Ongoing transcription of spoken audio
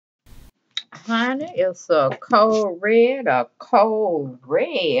honey. It's a cold red,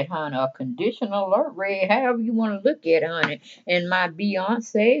 honey. A conditional alert red, however you want to look at it, honey. In my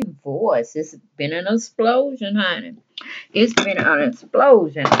Beyonce voice, it's been an explosion, honey. It's been an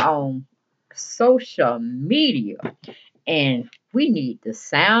explosion on social media. And we need to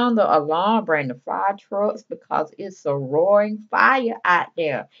sound the alarm, bring the fire trucks because it's a roaring fire out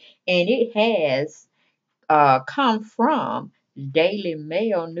there. And it has come from Daily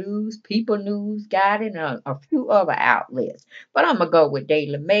Mail News, People News, got it, and a few other outlets. But I'm gonna go with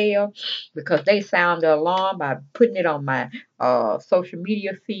Daily Mail because they sound the alarm by putting it on my social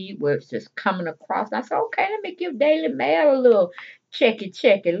media feed where it's just coming across. I said, okay, let me give Daily Mail a little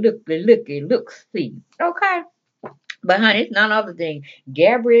look, see. Okay. But honey, it's none other than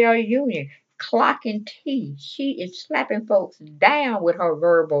Gabrielle Union clocking T. She is slapping folks down with her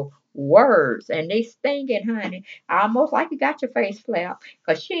verbal words, and they stinging, honey. Almost like you got your face slapped,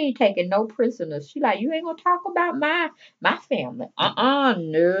 cause she ain't taking no prisoners. She like, you ain't gonna talk about my family. No,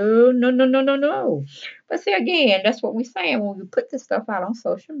 no, no, no, no, no. But see again, that's what we're saying when we put this stuff out on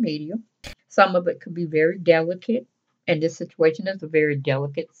social media. Some of it could be very delicate, and this situation is a very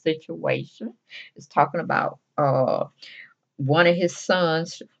delicate situation. It's talking about one of his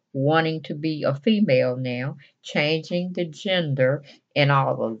sons wanting to be a female now, changing the gender and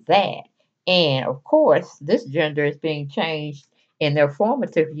all of that. And of course, this gender is being changed in their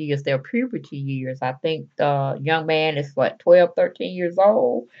formative years, their puberty years. I think the young man is what, 12, 13 years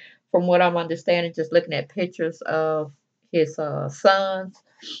old, from what I'm understanding, just looking at pictures of his sons.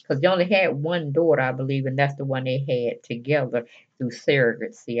 Because they only had one daughter, I believe, and that's the one they had together through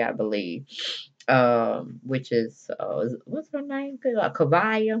surrogacy, I believe, which is what's her name?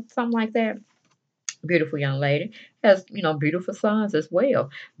 Kavaya, something like that. Beautiful young lady has beautiful sons as well.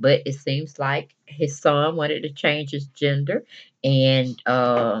 But it seems like his son wanted to change his gender, and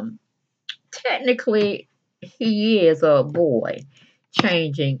technically he is a boy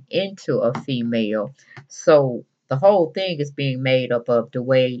changing into a female. So the whole thing is being made up of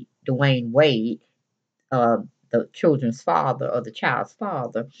Dwayne Wade, uh, the children's father or the child's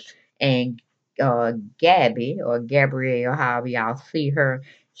father, and Gabby or Gabrielle, however y'all see her,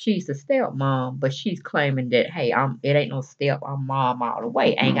 she's the stepmom, but she's claiming that hey, it ain't no step, I'm mom all the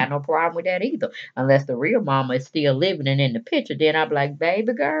way. Ain't got no problem with that either, unless the real mama is still living and in the picture. Then I'm like,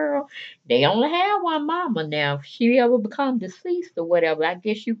 baby girl, they only have one mama now. If she ever become deceased or whatever, I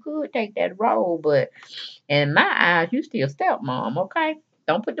guess you could take that role, but in my eyes, you still stepmom, okay?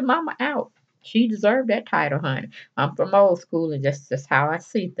 Don't put the mama out. She deserved that title, honey. I'm from old school, and that's just how I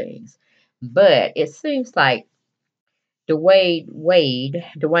see things. But it seems like Dwayne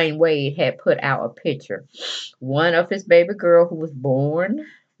Wade had put out a picture. One of his baby girl who was born,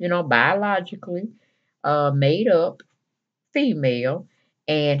 biologically, made up female,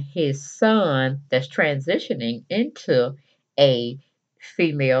 and his son that's transitioning into a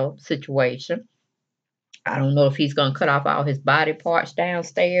female situation. I don't know if he's gonna cut off all his body parts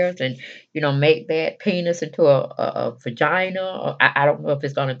downstairs and make that penis into a vagina. Or I don't know if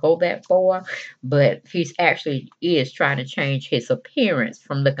it's gonna go that far, but he's actually is trying to change his appearance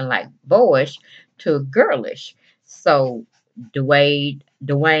from looking like boyish to girlish. So Dwayne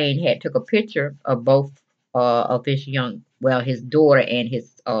had took a picture of both of his daughter and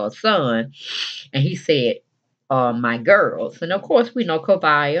his son, and he said, my girls. And of course, we know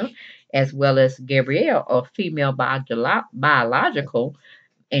Kovaya as well as Gabrielle are female biological.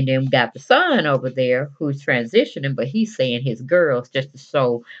 And then we got the son over there who's transitioning, but he's saying his girls just to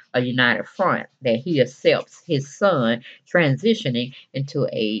show a united front that he accepts his son transitioning into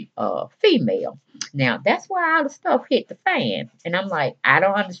a female. Now that's where all the stuff hit the fan, and I'm like, I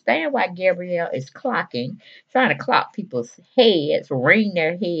don't understand why Gabrielle is trying to clock people's heads, ring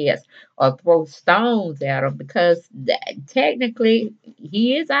their heads, or throw stones at them because technically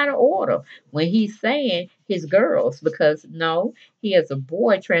he is out of order when he's saying his girls because no, he has a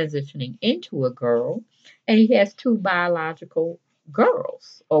boy transitioning into a girl, and he has two biological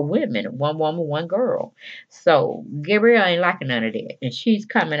girls or women, one woman, one girl. So Gabrielle ain't liking none of that, and she's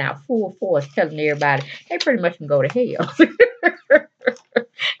coming out full force, telling everybody they pretty much can go to hell.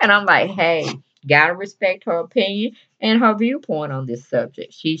 And I'm like, hey, gotta respect her opinion and her viewpoint on this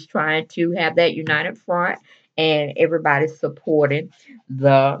subject. She's trying to have that united front, and everybody's supporting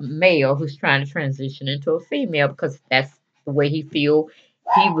the male who's trying to transition into a female because that's the way he feel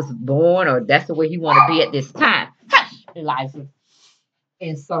he was born, or that's the way he want to be at this time. Hush, Eliza.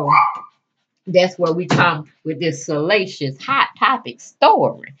 And so that's where we come with this salacious hot topic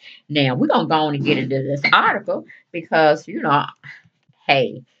story. Now we're gonna go on and get into this article because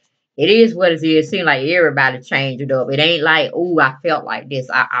hey, It is what it is. It seems like everybody changed it up. It ain't like, oh, I felt like this.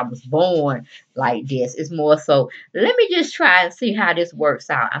 I was born like this. It's more so, let me just try and see how this works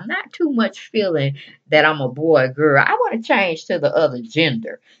out. I'm not too much feeling that I'm a boy or girl. I want to change to the other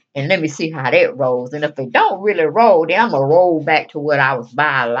gender. And let me see how that rolls. And if it don't really roll, then I'm going to roll back to what I was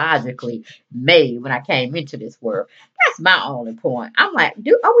biologically made when I came into this world. That's my only point. I'm like,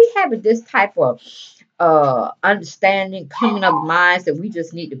 are we having this type of understanding coming of minds that we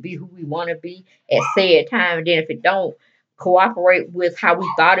just need to be who we want to be at said time, and then if it don't cooperate with how we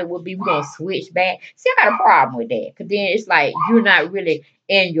thought it would be, we're gonna switch back. See, I got a problem with that, because then it's like you're not really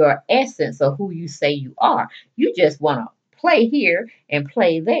in your essence of who you say you are. You just want to play here and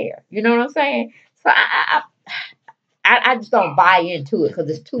play there, you know what I'm saying? So I just don't buy into it, because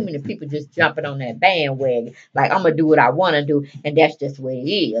there's too many people just jumping on that bandwagon. Like, I'm going to do what I want to do, and that's just what it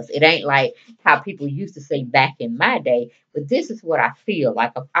is. It ain't like how people used to say back in my day, but this is what I feel.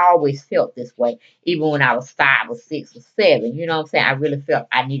 Like, I've always felt this way, even when I was 5 or 6 or 7. You know what I'm saying? I really felt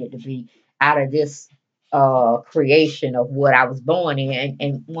I needed to be out of this creation of what I was born in,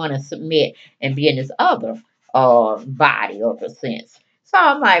 and want to submit and be in this other body of a sense. So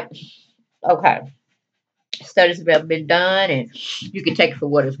I'm like, okay, studies have been done, and you can take it for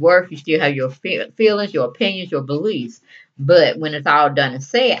what it's worth. You still have your feelings, your opinions, your beliefs. But when it's all done and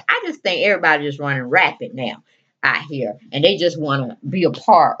said, I just think everybody just running rapid now out here, and they just want to be a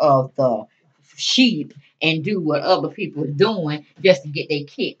part of the sheep and do what other people are doing just to get their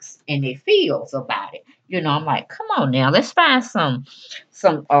kicks and their feels about it. I'm like, come on now, let's find some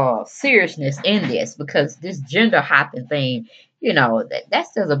seriousness in this, because this gender hopping thing,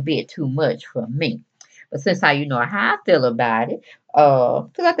 that's just a bit too much for me. But since how you know how I feel about it,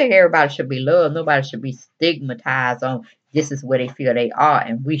 because I think everybody should be loved. Nobody should be stigmatized on this is where they feel they are,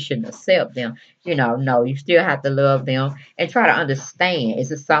 and we shouldn't accept them. No, you still have to love them and try to understand.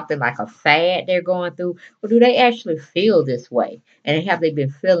 Is it something like a fad they're going through, or do they actually feel this way? And have they been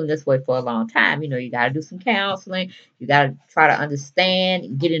feeling this way for a long time? You got to do some counseling. You got to try to understand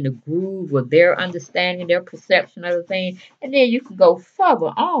and get in the groove with their understanding, their perception of the thing, and then you can go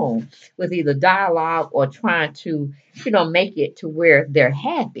further on with either dialogue or trying to, make it to where they're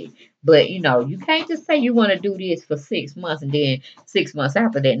happy. But you can't just say you want to do this for 6 months and then 6 months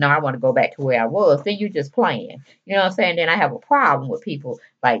after that, no, I want to go back to where I was. Then you're just playing. You know what I'm saying? Then I have a problem with people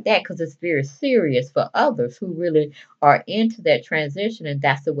like that, because it's very serious for others who really are into that transition, and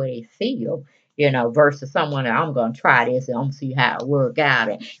that's the way they feel. Versus someone that I'm gonna try this and I'm gonna see how it work out,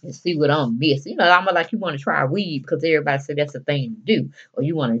 and see what I'm missing. I'm like, you want to try weed because everybody said that's the thing to do, or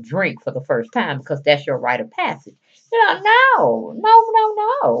you want to drink for the first time because that's your rite of passage. No, no, no,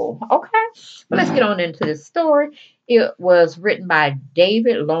 no. Okay, but let's get on into this story. It was written by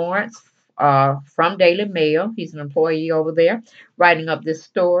David Lawrence from Daily Mail. He's an employee over there writing up this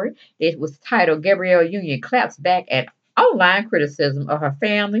story. It was titled Gabrielle Union Claps Back at Online Criticism of Her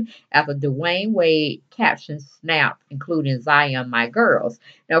Family after Dwayne Wade captions snap, including Zion My Girls.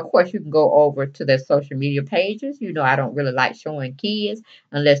 Now, of course, you can go over to their social media pages. I don't really like showing kids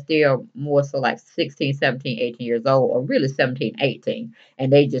unless they're more so like 16, 17, 18 years old, or really 17, 18,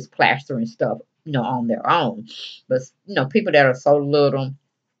 and they just plastering stuff, on their own. But, people that are so little,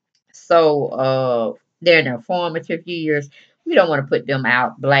 so they're in their formative years. We don't want to put them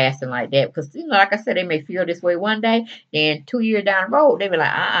out blasting like that, because like I said, they may feel this way one day, then 2 years down the road, they be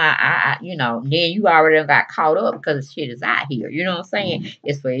like, then you already done got caught up because the shit is out here. You know what I'm saying?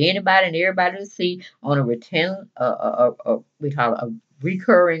 It's for anybody and everybody to see on a we call it a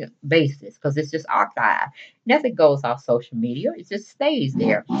recurring basis, because it's just archived. Nothing goes off social media; it just stays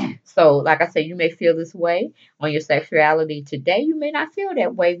there. So, like I said, you may feel this way on your sexuality today. You may not feel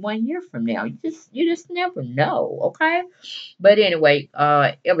that way 1 year from now. You just never know, okay? But anyway,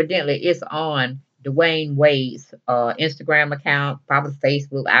 evidently it's on Dwayne Wade's Instagram account, probably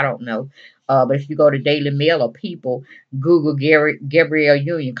Facebook, I don't know. But if you go to Daily Mail or People, Google Gabrielle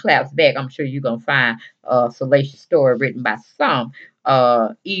Union claps back, I'm sure you're gonna find a salacious story written by some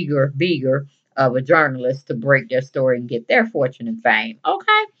eager beager of a journalist to break their story and get their fortune and fame.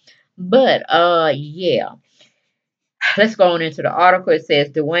 Okay. But yeah. Let's go on into the article. It says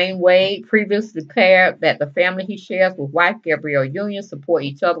Dwayne Wade previously declared that the family he shares with wife Gabrielle Union support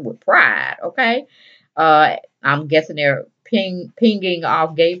each other with pride. Okay, I'm guessing they're pinging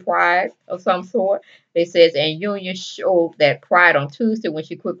off gay pride of some sort. It says, and Union showed that pride on Tuesday when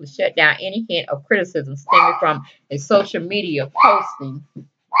she quickly shut down any hint of criticism stemming from a social media posting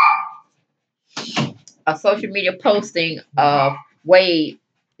of Wade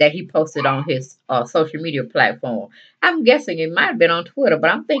that he posted on his social media platform. I'm guessing it might have been on Twitter,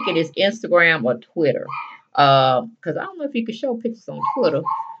 but I'm thinking it's Instagram or Twitter. Because I don't know if you can show pictures on Twitter.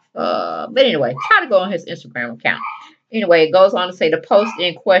 But anyway, try to go on his Instagram account. Anyway, it goes on to say the post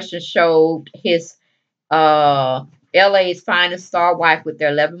in question showed his uh, LA's finest star wife with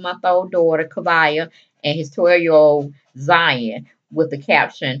their 11-month-old daughter, Kavaya, and his 12-year-old Zion with the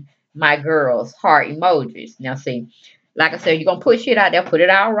caption, "My girls," heart emojis. Now, see, like I said, you're going to put shit out there, put it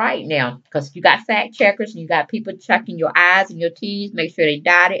out right now, because you got fact checkers and you got people checking your I's and your T's, make sure they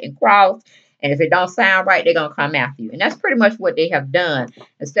dotted and crossed. And if it don't sound right, they're going to come after you. And that's pretty much what they have done.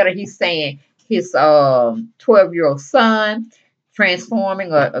 Instead of he's saying his 12-year-old son,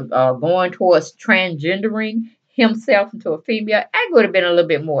 transforming or going towards transgendering himself into a female, that would have been a little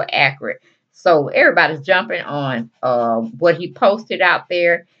bit more accurate. So everybody's jumping on what he posted out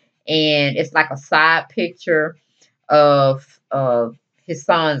there, and it's like a side picture of his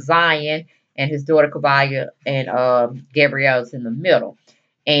son Zion and his daughter Kabaya, and Gabrielle's in the middle.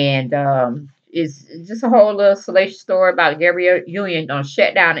 And it's just a whole little salacious story about Gabrielle Union on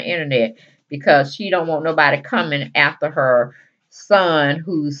shut down the internet because she don't want nobody coming after her son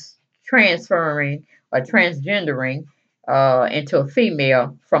who's transferring or transgendering into a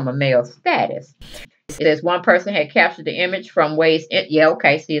female from a male status. It says one person had captured the image from yeah,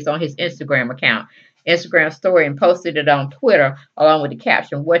 okay, see, it's on his Instagram account, Instagram story, and posted it on Twitter along with the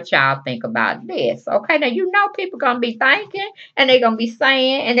caption, "What y'all think about this?" Okay, now you know people gonna be thinking and they're gonna be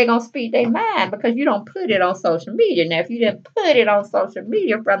saying and they're gonna speak their mind because you don't put it on social media. Now, if you didn't put it on social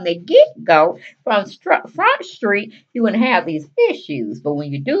media from the get go, from Front Street, you wouldn't have these issues. But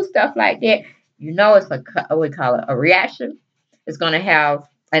when you do stuff like that, you know it's a what we call it, a reaction. It's gonna have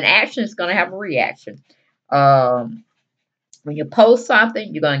an action. It's gonna have a reaction. Um, when you post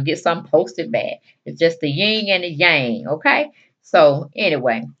something, you're gonna get something posted back. It's just the yin and the yang, okay? So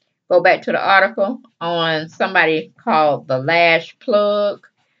anyway, go back to the article on somebody called the Lash Plug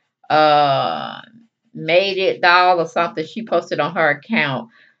uh made it doll or something she posted on her account.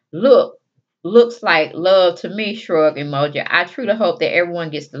 Look, looks like love to me, shrug emoji. I truly hope that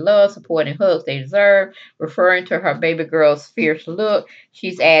everyone gets the love, support, and hugs they deserve. Referring to her baby girl's fierce look,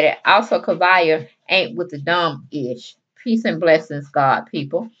 she's added, also Kavaya ain't with the dumb ish. Peace and blessings, God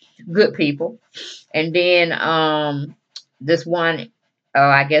people. Good people. And then this one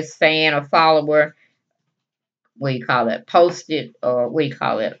I guess fan or follower, what do you call it, posted, or what do you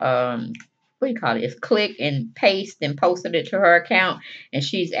call it, what do you call it, it's click and paste and posted it to her account, and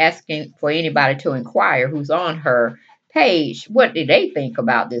she's asking for anybody to inquire who's on her page, what do they think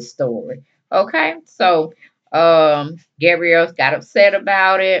about this story. Okay, so Gabrielle got upset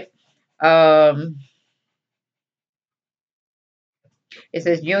about it. um It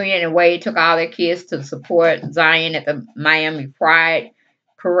says Union and Wade took all their kids to support Zion at the Miami Pride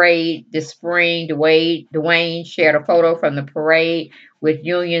Parade this spring. Dwayne shared a photo from the parade with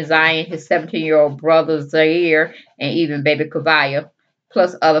Union, Zion, his 17-year-old brother Zaire, and even baby Kavaya,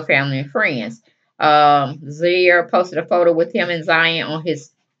 plus other family and friends. Zaire posted a photo with him and Zion on his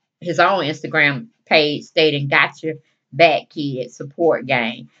own Instagram page stating, "Gotcha back, kid, support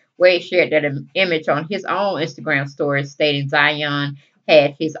gang." Wade shared that image on his own Instagram story stating Zion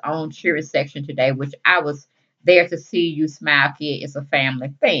had his own cheering section today, which I was there to see. You smile, kid. It's a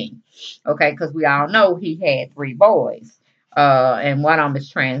family thing. Okay, because we all know he had three boys. And one of them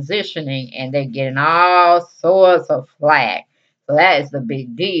is transitioning, and they're getting all sorts of flack. So that is the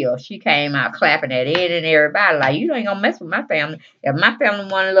big deal. She came out clapping at it and everybody, like, you ain't gonna mess with my family. If my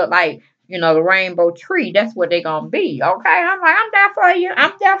family want to look like, the rainbow tree, that's what they gonna be. Okay, I'm like, I'm there for you.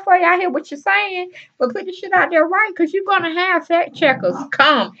 I'm there for you. I hear what you're saying, but put the shit out there right, because you're gonna have fact checkers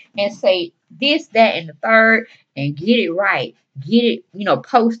come and say this, that, and the third, and get it right. Get it,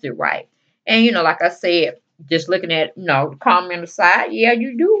 post it right. And like I said, just looking at the comment aside, yeah,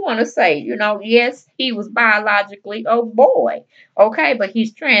 you do want to say, yes, he was biologically a boy, okay, but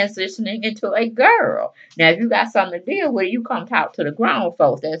he's transitioning into a girl. Now, if you got something to deal with, you come talk to the grown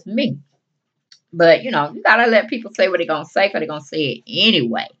folks. That's me. But you gotta let people say what they're gonna say, because they're gonna say it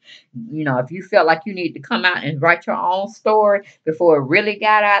anyway. If you felt like you need to come out and write your own story before it really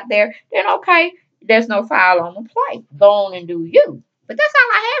got out there, then okay, there's no file on the plate. Go on and do you. But that's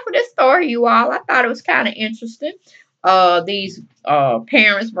all I have for this story, you all. I thought it was kind of interesting. These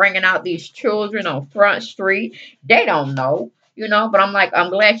parents bringing out these children on Front Street. They don't know, But I'm like, I'm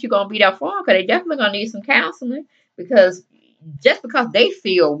glad you're gonna be there for them, because they definitely gonna need some counseling, because just because they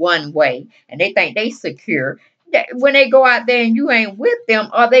feel one way and they think they secure, when they go out there and you ain't with them,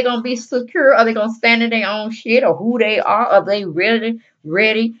 are they gonna be secure? Are they gonna stand in their own shit, or who they are? Are they really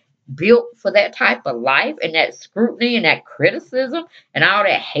ready, built for that type of life and that scrutiny and that criticism and all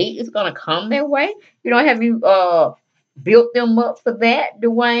that hate is gonna come their way? Have you built them up for that,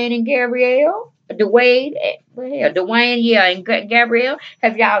 Dwayne and Gabrielle? Dwayne, well, Dwayne, yeah, and Gabrielle,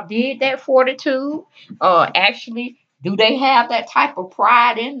 have y'all did that fortitude? Actually, do they have that type of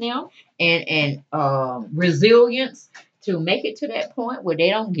pride in them and resilience to make it to that point where they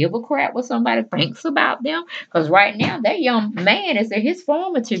don't give a crap what somebody thinks about them? Because right now, that young man is in his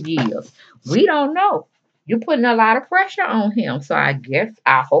formative years. We don't know. You're putting a lot of pressure on him, so I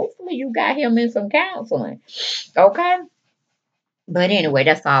hopefully you got him in some counseling. Okay. But anyway,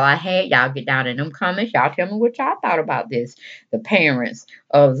 that's all I had. Y'all get down in them comments. Y'all tell me what y'all thought about this. The parents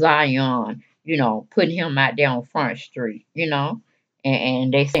of Zion, putting him out there on Front Street, and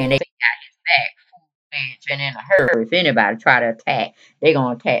they saying they got his back full and in a hurry. If anybody try to attack, they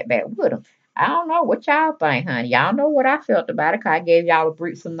gonna attack back with him. I don't know what y'all think, honey. Y'all know what I felt about it, 'cause I gave y'all a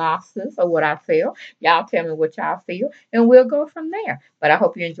brief synopsis of what I felt. Y'all tell me what y'all feel, and we'll go from there. But I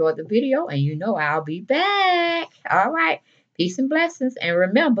hope you enjoyed the video, and I'll be back. All right. Peace and blessings. And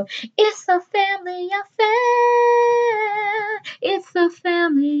remember, it's a family affair. It's a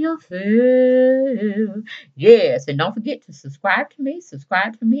family affair. Yes. And don't forget to subscribe to me,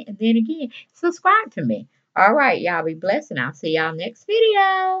 and then again, subscribe to me. All right. Y'all be blessed, and I'll see y'all next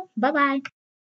video. Bye bye.